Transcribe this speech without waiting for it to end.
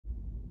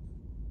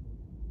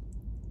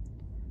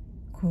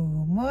Good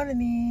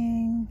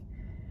morning.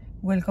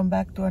 Welcome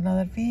back to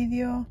another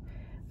video.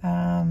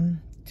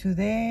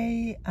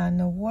 Today I'm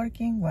not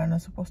working. We're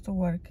not supposed to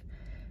work,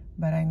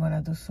 but I'm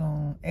gonna do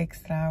some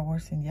extra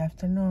hours in the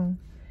afternoon.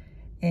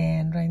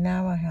 And right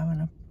now I have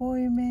an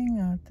appointment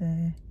at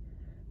the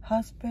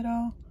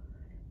hospital,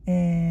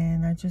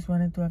 and I just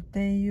wanted to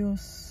update you.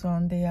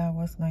 Sunday I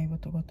was not able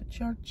to go to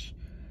church,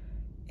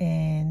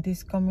 and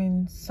this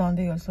coming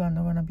Sunday also I'm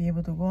not gonna be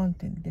able to go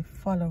until the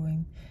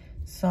following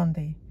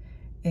Sunday.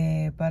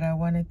 But I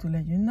wanted to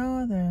let you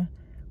know that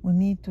we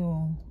need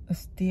to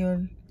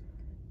still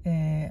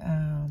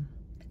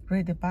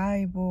read the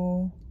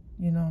Bible,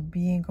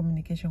 be in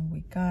communication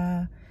with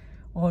God,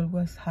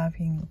 always have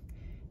Him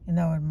in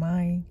our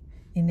mind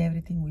in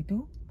everything we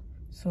do,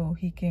 so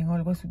He can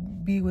always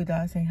be with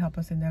us and help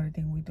us in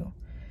everything we do.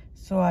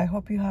 So I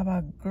hope you have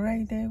a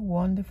great day,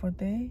 wonderful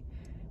day,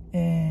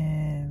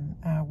 and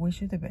I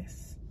wish you the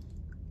best.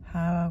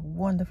 Have a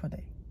wonderful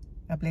day.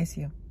 God bless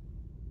you.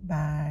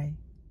 Bye.